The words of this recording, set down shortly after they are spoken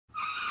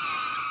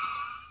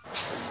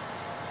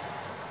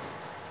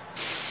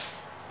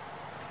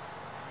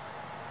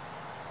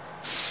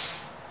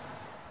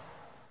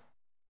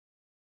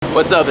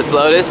What's up, it's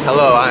Lotus.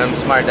 Hello, I'm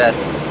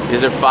smrtdeath.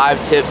 These are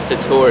 5 tips to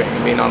touring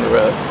and being on the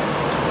road.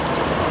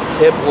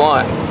 Tip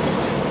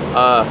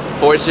 1,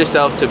 force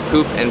yourself to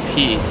poop and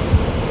pee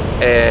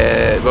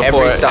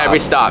before every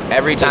stop.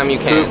 Every time you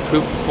can.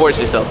 Force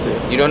yourself to.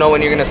 You don't know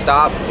when you're gonna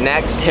stop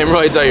next.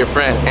 Hemorrhoids are your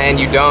friend. And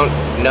you don't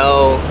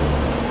know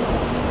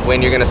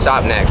when you're gonna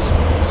stop next.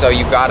 So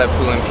you gotta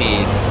poo and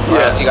pee,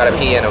 or else you gotta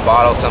pee in a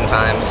bottle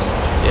sometimes.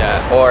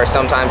 Yeah. Or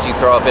sometimes you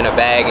throw up in a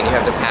bag and you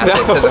have to pass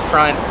it to the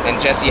front, and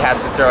Jesse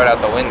has to throw it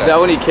out the window. That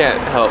one he can't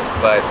help.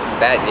 But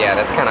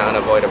that's kind of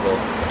unavoidable.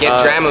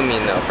 Get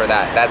Dramamine though for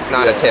that. That's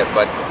not a tip,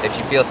 but if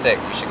you feel sick,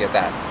 you should get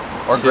that.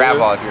 Or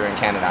Gravol if you're in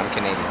Canada. I'm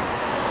Canadian.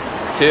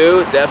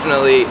 2,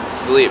 definitely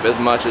sleep as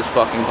much as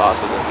fucking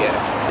possible.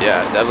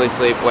 Yeah, definitely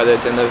sleep, whether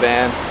it's in the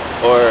van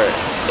or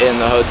in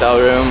the hotel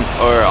room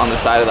or on the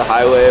side of the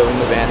highway when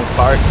the van is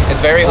parked. It's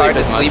very hard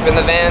to sleep in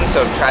the van,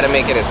 so try to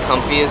make it as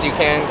comfy as you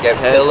can. Get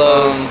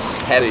pillows,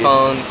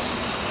 headphones,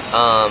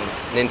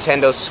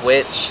 Nintendo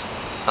Switch,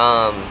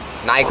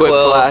 NyQuil.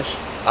 Quiplash.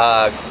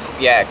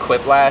 Yeah,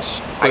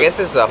 Quiplash. I guess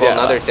this is a whole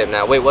nother tip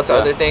now. Wait, what's the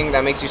other thing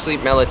that makes you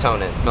sleep?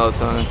 Melatonin.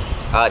 Melatonin.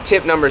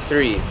 Tip number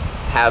 3,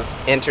 have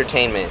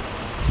entertainment.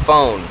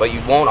 Phone, but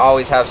you won't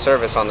always have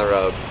service on the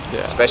road.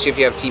 Especially if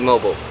you have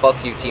T-Mobile.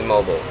 Fuck you,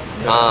 T-Mobile.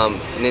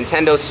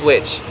 Nintendo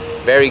Switch,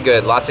 very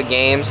good. Lots of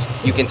games.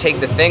 You can take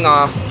the thing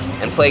off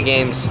and play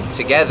games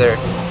together.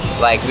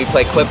 Like we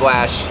play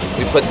Quiplash.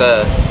 We put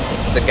the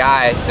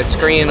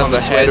screen on the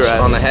Switch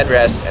on the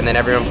headrest, and then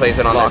everyone plays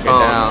it on their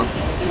phone.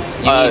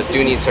 You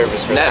do need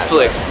service for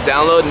Netflix.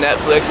 Download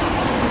Netflix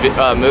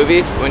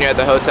movies when you're at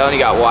the hotel and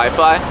you got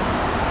Wi-Fi.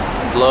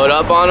 Load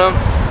up on them.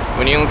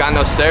 When you don't got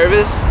no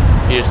service,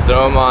 you just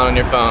throw them on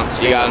your phone.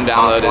 You got them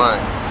downloaded.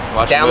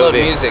 Download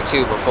music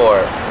too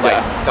before.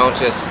 Like, don't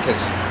just,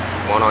 because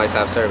you won't always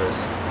have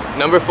service.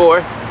 Number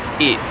 4,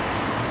 eat.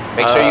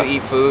 Make sure you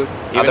eat food,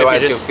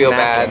 otherwise you'll feel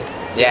bad.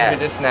 Yeah. If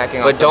you're just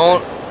snacking on but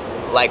something.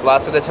 don't, like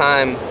lots of the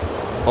time,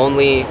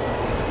 only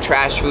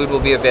trash food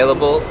will be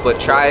available, but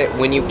try,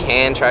 when you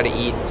can, try to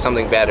eat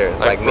something better.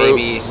 Like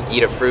maybe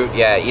eat a fruit,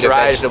 eat a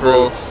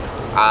vegetable.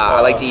 I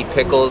like to eat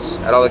pickles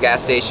at all the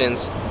gas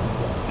stations.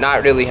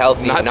 Not really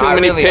healthy. Not too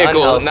many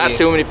pickles. Not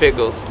too many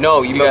pickles.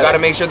 No, you gotta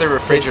make sure they're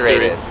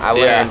refrigerated. I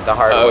learned the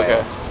hard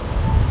way.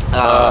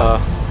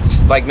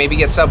 Like maybe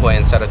get Subway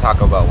instead of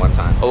Taco Bell one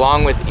time.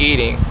 Along with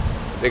eating,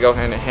 they go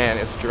hand in hand.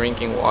 It's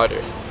drinking water.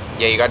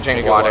 Yeah, you gotta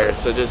drink water.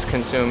 So just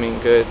consuming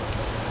good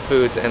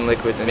foods and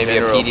liquids in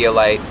general. Maybe a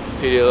Pedialyte,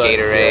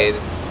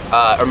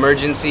 Gatorade.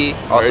 Emergency,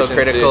 also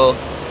critical.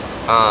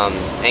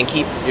 And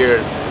keep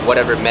your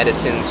whatever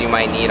medicines you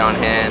might need on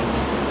hand.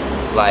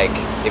 Like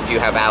if you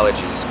have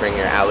allergies, bring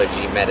your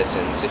allergy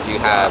medicines. If you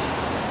have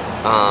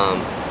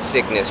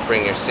sickness,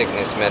 bring your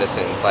sickness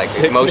medicines. Like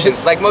motion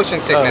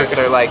sickness,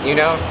 or like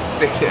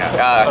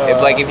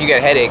if you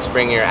get headaches,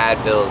 bring your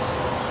Advils,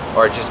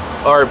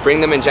 or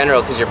bring them in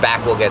general, because your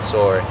back will get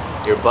sore,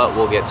 your butt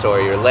will get sore,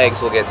 your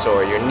legs will get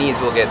sore, your knees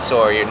will get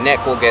sore, your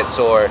neck will get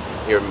sore,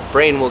 your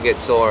brain will get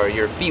sore,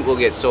 your feet will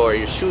get sore,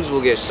 your shoes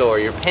will get sore,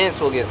 your pants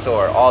will get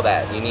sore. All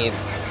that you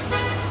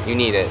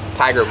need it.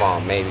 Tiger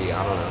Balm, maybe,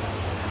 I don't know.